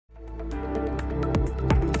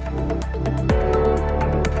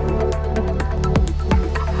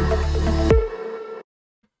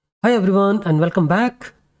Hi everyone and welcome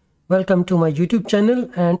back. Welcome to my YouTube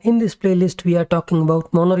channel, and in this playlist we are talking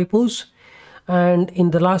about monorepos. And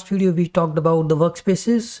in the last video we talked about the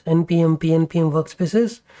workspaces, NPM, PNPM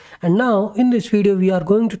workspaces, and now in this video we are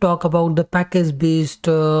going to talk about the package-based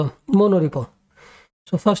monorepo.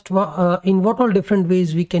 So first, in what all different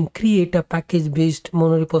ways we can create a package-based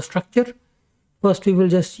monorepo structure. First we will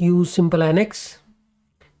just use simple annex.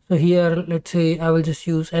 So here let's say I will just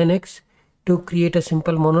use annex to create a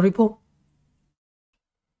simple monorepo.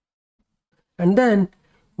 And then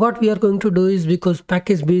what we are going to do is, because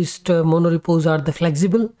package-based monorepos are the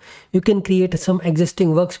flexible, you can create some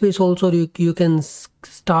existing workspace also. You can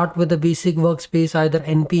start with a basic workspace, either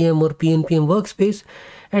NPM or PNPM workspace,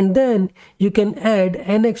 and then you can add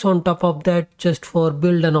annex on top of that just for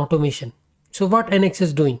build and automation. So what annex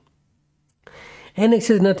is doing? Annex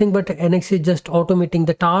is nothing but annex is just automating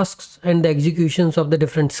the tasks and the executions of the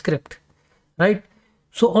different script, right?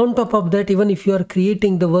 So on top of that, even if you are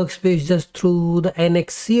creating the workspace just through the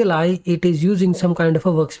annex CLI, it is using some kind of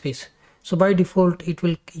a workspace. So by default, it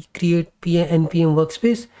will create NPM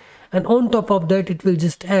workspace, and on top of that, it will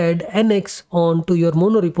just add annex onto your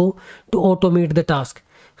monorepo to automate the task.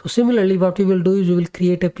 So similarly, what we will do is we will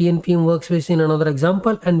create a PNPM workspace in another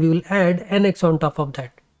example, and we will add annex on top of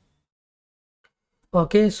that.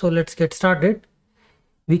 Okay, so let's get started.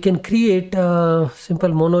 We can create a simple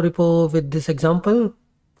monorepo with this example.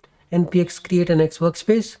 npx create annex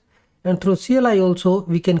workspace, and through CLI also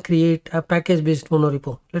we can create a package-based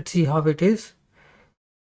monorepo. Let's see how it is.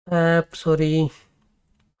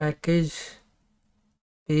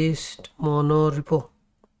 Package-based monorepo.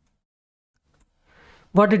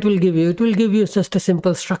 What it will give you? It will give you just a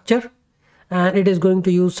simple structure, and it is going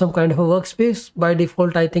to use some kind of a workspace. By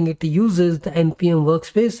default, I think it uses the NPM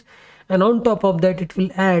workspace, and on top of that it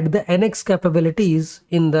will add the annex capabilities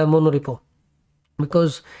in the monorepo.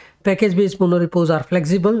 Because package-based monorepos are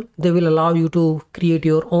flexible, they will allow you to create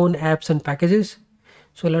your own apps and packages.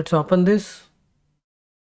 So let's open this.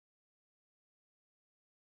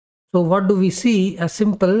 So what do we see? A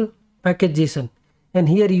simple package.json, and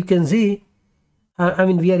here you can see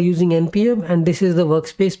we are using NPM, and this is the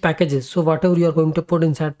workspace packages. So whatever you are going to put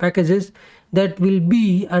inside packages, that will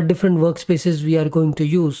be a different workspaces we are going to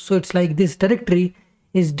use. So it's like this directory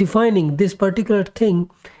is defining this particular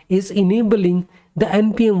thing, is enabling the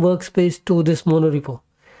NPM workspace to this monorepo.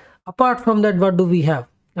 Apart from that, what do we have?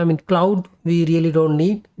 Cloud we really don't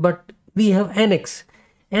need, but we have annex.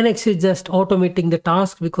 Annex is just automating the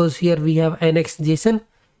task, because here we have annex.json,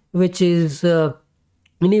 which is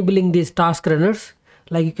enabling these task runners.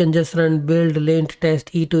 Like you can just run build, lint,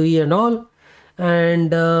 test, e2e and all,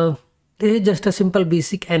 and this is just a simple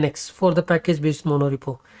basic annex for the package-based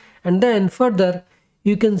monorepo. And then further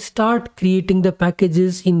you can start creating the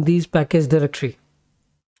packages in these package directory.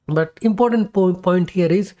 But important point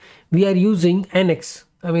here is we are using annex.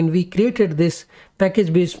 We created this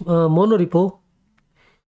package-based monorepo.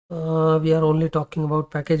 We are only talking about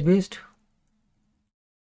package-based.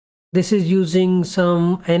 This is using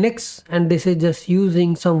some annex, and this is just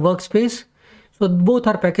using some workspace. So both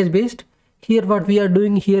are package-based. Here what we are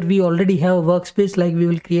doing, here we already have a workspace, like we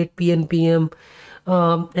will create PNPM,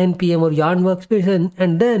 NPM or yarn workspace,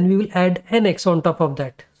 and then we will add annex on top of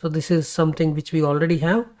that. So this is something which we already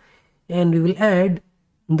have, and we will add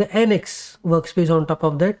the annex workspace on top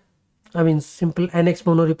of that. Simple annex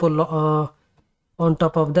monorepo on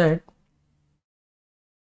top of that.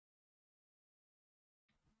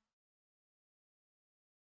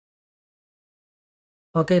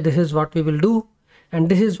 Okay, this is what we will do, and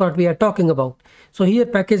this is what we are talking about. So here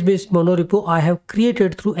package-based monorepo I have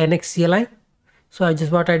created through annex CLI. So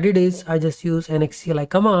what I did is I just use annex CLI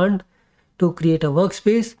command to create a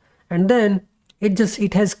workspace, and then it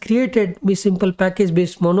has created me simple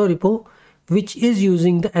package-based monorepo which is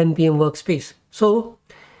using the NPM workspace. So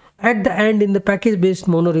at the end, in the package-based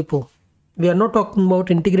monorepo, we are not talking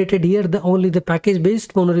about integrated here. Only the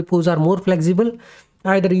package-based monorepos are more flexible.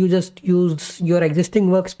 Either you just use your existing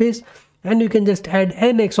workspace, and you can just add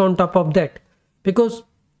annex on top of that, because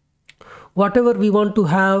whatever we want to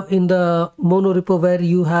have in the monorepo, where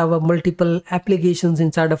you have multiple applications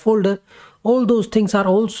inside a folder, all those things are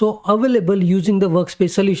also available using the workspace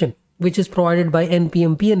solution, which is provided by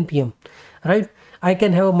NPM PNPM, right? I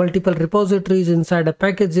can have multiple repositories inside a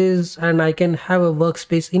packages, and I can have a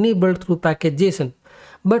workspace enabled through package.json,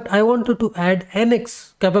 but I wanted to add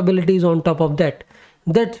annex capabilities on top of that.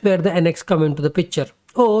 That's where the annex come into the picture.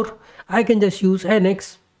 Or I can just use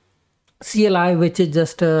annex CLI, which is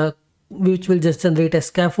just which will just generate a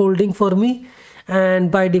scaffolding for me, and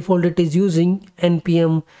by default it is using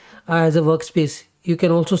NPM as a workspace. you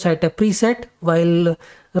can also set a preset while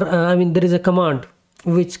there is a command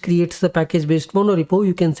which creates the package based monorepo.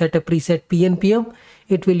 You can set a preset PNPM.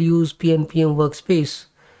 It will use PNPM workspace.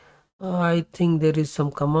 I think there is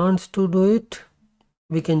some commands to do it.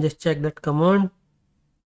 We can just check that command.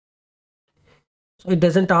 So it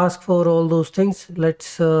doesn't ask for all those things.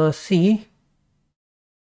 Let's see.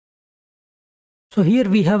 So here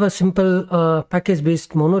we have a simple package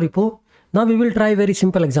based monorepo. Now we will try a very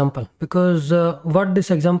simple example, because what this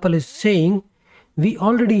example is saying, we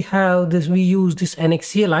already have this, we use this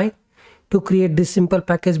NXCLI to create this simple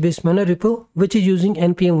package based monorepo, which is using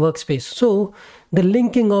NPM workspace. So the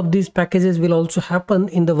linking of these packages will also happen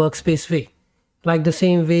in the workspace way. Like the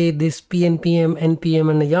same way this PNPM, NPM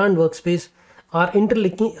and the yarn workspace are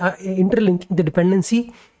interlinking the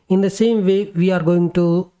dependency. In the same way we are going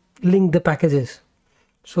to link the packages.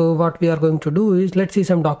 So what we are going to do is, let's see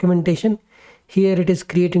some documentation. Here it is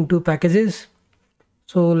creating two packages.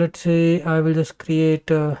 So let's say I will just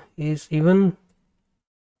create is even,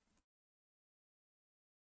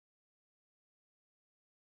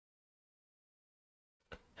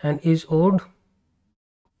 and is odd,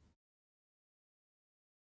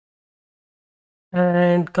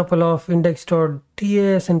 and couple of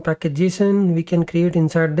index.ts and package.json we can create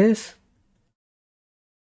inside this.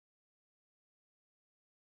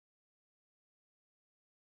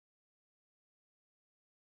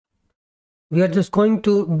 We are just going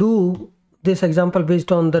to do this example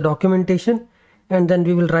based on the documentation, and then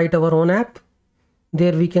we will write our own app.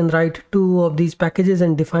 There we can write two of these packages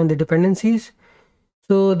and define the dependencies.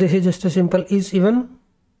 So this is just a simple is even,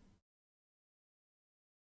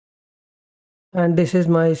 and this is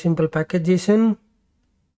my simple package.json,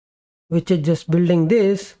 which is just building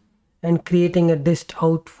this and creating a dist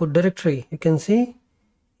output directory. You can see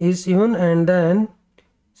is even, and then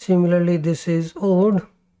similarly this is odd,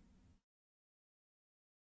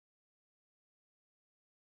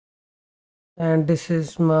 and this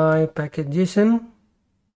is my package.json.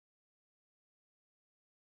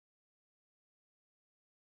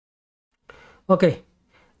 Okay,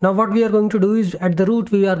 now what we are going to do is, at the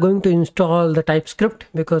root we are going to install the TypeScript,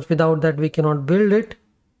 because without that we cannot build it.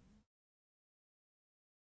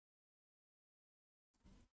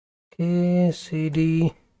 Okay,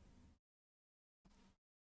 cd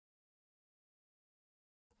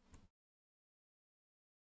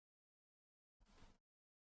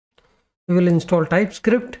we will install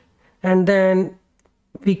TypeScript, and then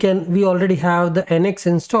we already have the nx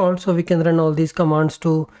installed, so we can run all these commands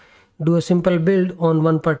to do a simple build on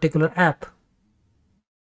one particular app.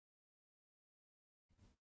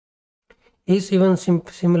 Is even,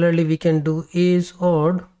 similarly we can do is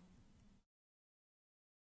odd,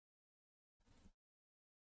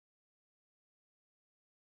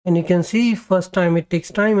 and you can see first time it takes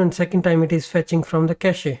time and second time it is fetching from the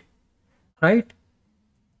cache, right?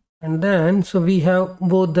 And then so we have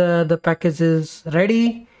both the packages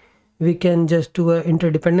ready. We can just do a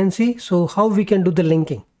interdependency. So how we can do the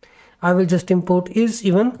linking? I will just import is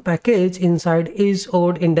even package inside is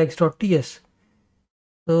odd index.ts.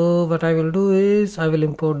 So what I will do is I will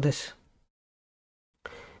import this.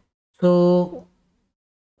 So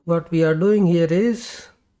what we are doing here is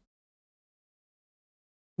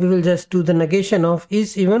we will just do the negation of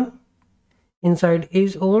is even inside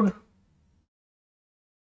is odd.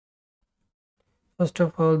 First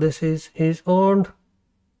of all, this is odd,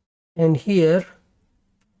 and here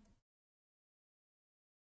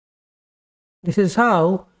this is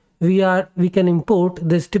how we can import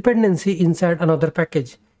this dependency inside another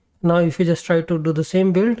package. Now if you just try to do the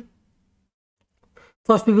same build,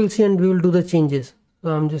 first we will see and we will do the changes.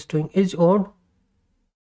 So I'm just doing is odd,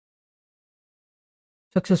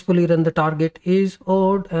 successfully run the target is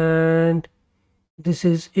odd, and this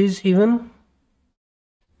is even.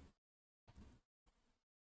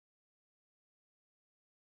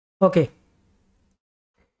 Okay,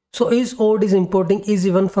 so is odd is importing is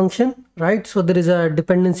even function, right? So there is a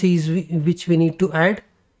dependencies which we need to add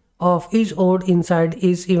of is odd inside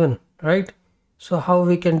is even, right? So how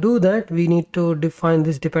we can do that? We need to define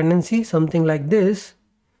this dependency, something like this,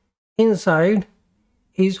 inside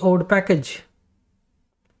is odd package.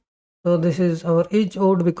 So this is our is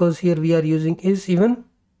odd, because here we are using is even.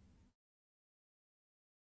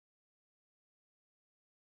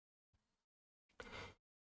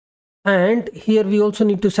 And here we also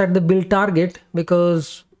need to set the build target,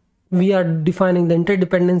 because we are defining the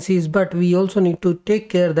interdependencies, but we also need to take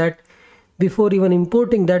care that before even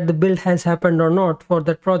importing that the build has happened or not for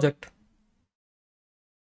that project.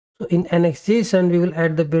 So in nx.json we will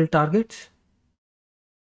add the build targets.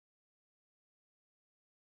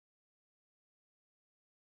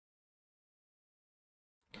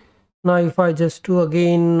 Now if I just do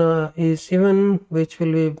again is even, which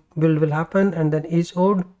will be build will happen, and then is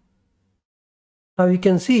odd. Now you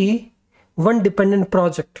can see one dependent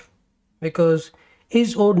project, because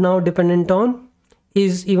is odd now dependent on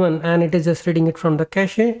is even, and it is just reading it from the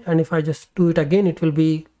cache. And if I just do it again, it will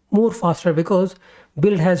be more faster because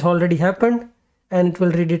build has already happened and it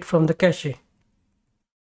will read it from the cache.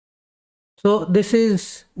 So this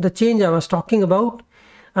is the change I was talking about.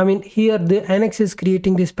 I mean, here the annex is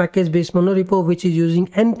creating this package-based monorepo, which is using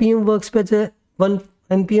npm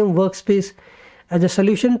workspace as a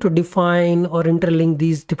solution to define or interlink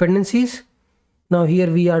these dependencies. Now here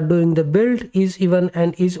we are doing the build is even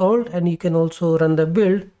and is old, and you can also run the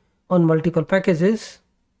build on multiple packages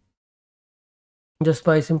just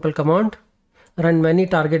by a simple command, run many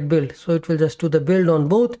target build. So it will just do the build on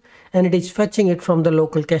both, and it is fetching it from the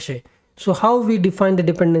local cache. So how we define the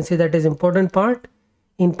dependency, that is important part.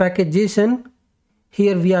 In package.json,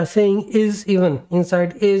 here we are saying is even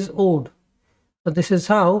inside is odd. So this is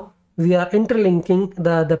how we are interlinking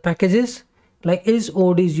the packages, like is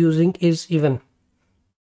odd is using is even.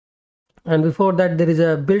 And before that, there is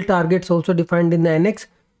a build targets also defined in the annex,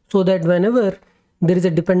 so that whenever there is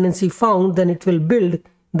a dependency found, then it will build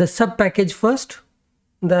the sub package first,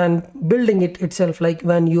 then building it itself. Like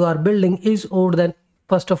when you are building is odd, then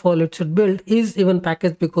first of all it should build is even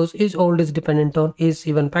package, because is old is dependent on is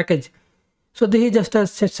even package. So this is just a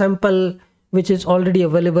sample which is already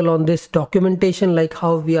available on this documentation, like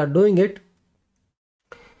how we are doing it.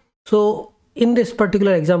 So in this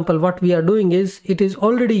particular example, what we are doing is it is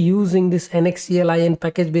already using this NX CLI and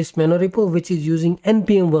package-based monorepo, which is using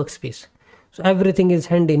npm workspace. So everything is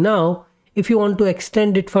handy. Now if you want to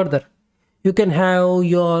extend it further, you can have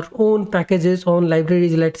your own packages, own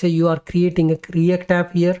libraries. Let's say you are creating a React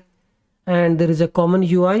app here, and there is a common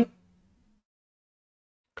UI.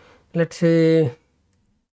 Let's say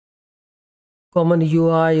common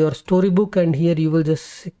UI or storybook, and here you will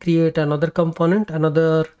just create another component,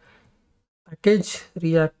 another package,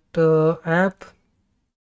 React app.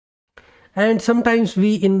 And sometimes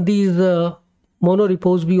we in these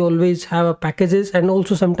monorepos, we always have a packages and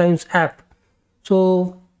also sometimes app.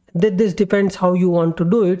 So this depends how you want to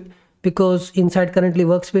do it, because inside currently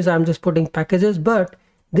workspace I'm just putting packages, but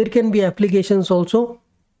there can be applications also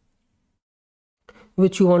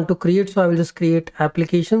which you want to create. So I will just create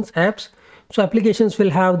applications, apps. So applications will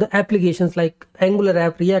have the applications like Angular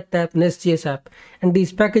app, React app, Nest.js app, and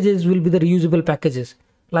these packages will be the reusable packages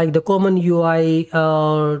like the common UI,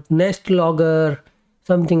 Nest logger,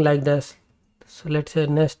 something like this. So let's say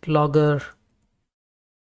Nest logger,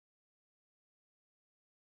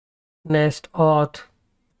 Nest auth,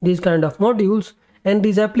 these kind of modules, and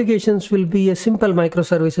these applications will be a simple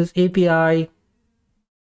microservices API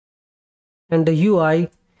and the UI.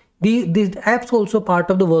 These apps also part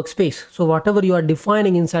of the workspace. So whatever you are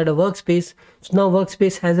defining inside a workspace, so now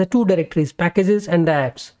workspace has a two directories, packages and the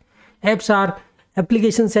apps. Apps are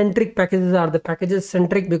application centric, packages are the packages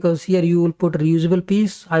centric, because here you will put a reusable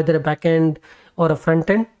piece, either a backend or a front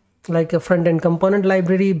end, like a front end component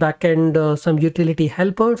library, backend some utility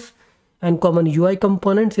helpers, and common UI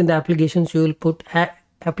components. In the applications you will put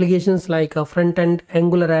applications like a front end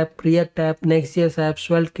Angular app, React app, Next.js app,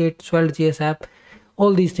 SvelteKit, Svelte.js app,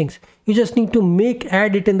 all these things. You just need to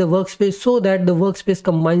add it in the workspace, so that the workspace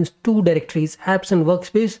combines two directories, apps and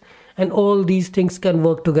workspace, and all these things can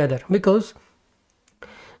work together, because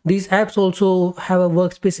these apps also have a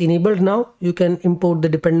workspace enabled. Now you can import the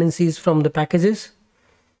dependencies from the packages,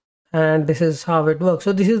 and this is how it works.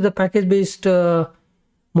 So this is the package-based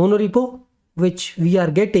monorepo which we are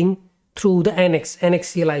getting through the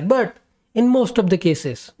NX CLI. But in most of the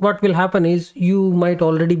cases, what will happen is you might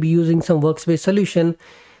already be using some workspace solution,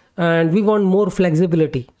 and we want more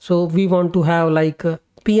flexibility. So we want to have like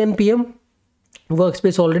PNPM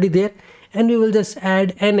workspace already there, and we will just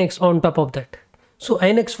add NX on top of that. So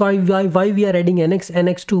NX, why we are adding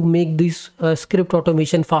NX to make this script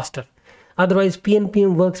automation faster. Otherwise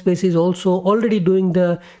PNPM workspace is also already doing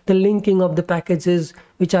the linking of the packages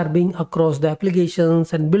which are being across the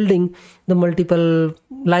applications, and building the multiple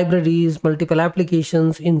libraries, multiple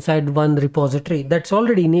applications inside one repository. That's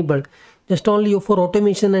already enabled. Just only for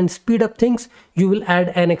automation and speed up things, you will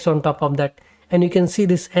add NX on top of that. And you can see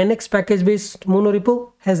this NX package based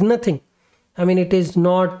monorepo has nothing. I mean, it is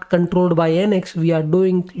not controlled by NX. We are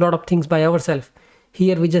doing a lot of things by ourselves.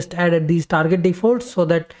 Here we just added these target defaults, so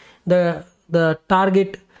that the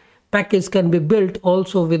target package can be built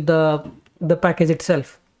also with the package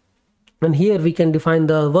itself. And here we can define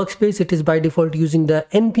the workspace. It is by default using the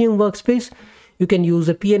npm workspace. You can use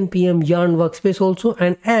a PNPM yarn workspace also,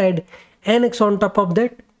 and add NX on top of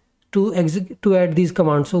that to add these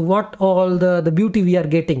commands. So what all the beauty we are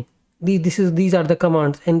getting, these are the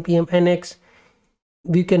commands: npm nx.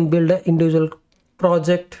 We can build an individual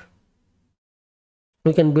project,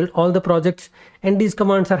 we can build all the projects, and these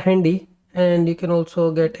commands are handy. And you can also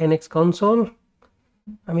get nx console.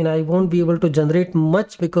 I mean, I won't be able to generate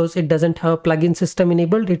much because it doesn't have a plugin system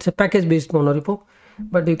enabled. It's a package based monorepo,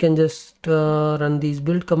 but you can just run these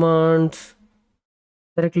build commands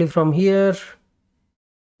directly from here.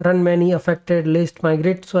 Run many, affected, list,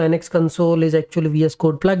 migrate. So nx console is actually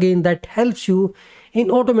vscode plugin that helps you in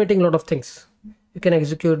automating a lot of things. You can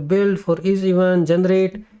execute build for each event,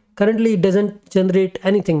 generate. Currently it doesn't generate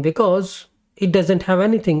anything because it doesn't have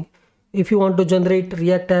anything. If you want to generate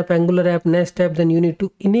React app, Angular app, Nest app, then you need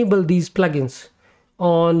to enable these plugins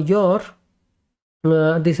on your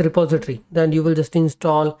this repository. Then you will just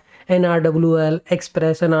install nrwl,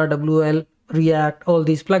 express, nrwl, React, all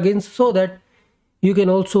these plugins, so that you can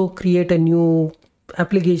also create a new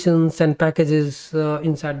applications and packages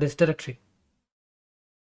inside this directory.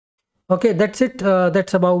 Okay, that's it.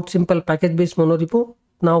 That's about simple package-based monorepo.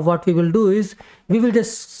 Now what we will do is we will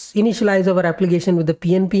just initialize our application with the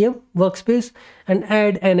PNPM workspace and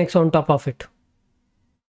add nx on top of it.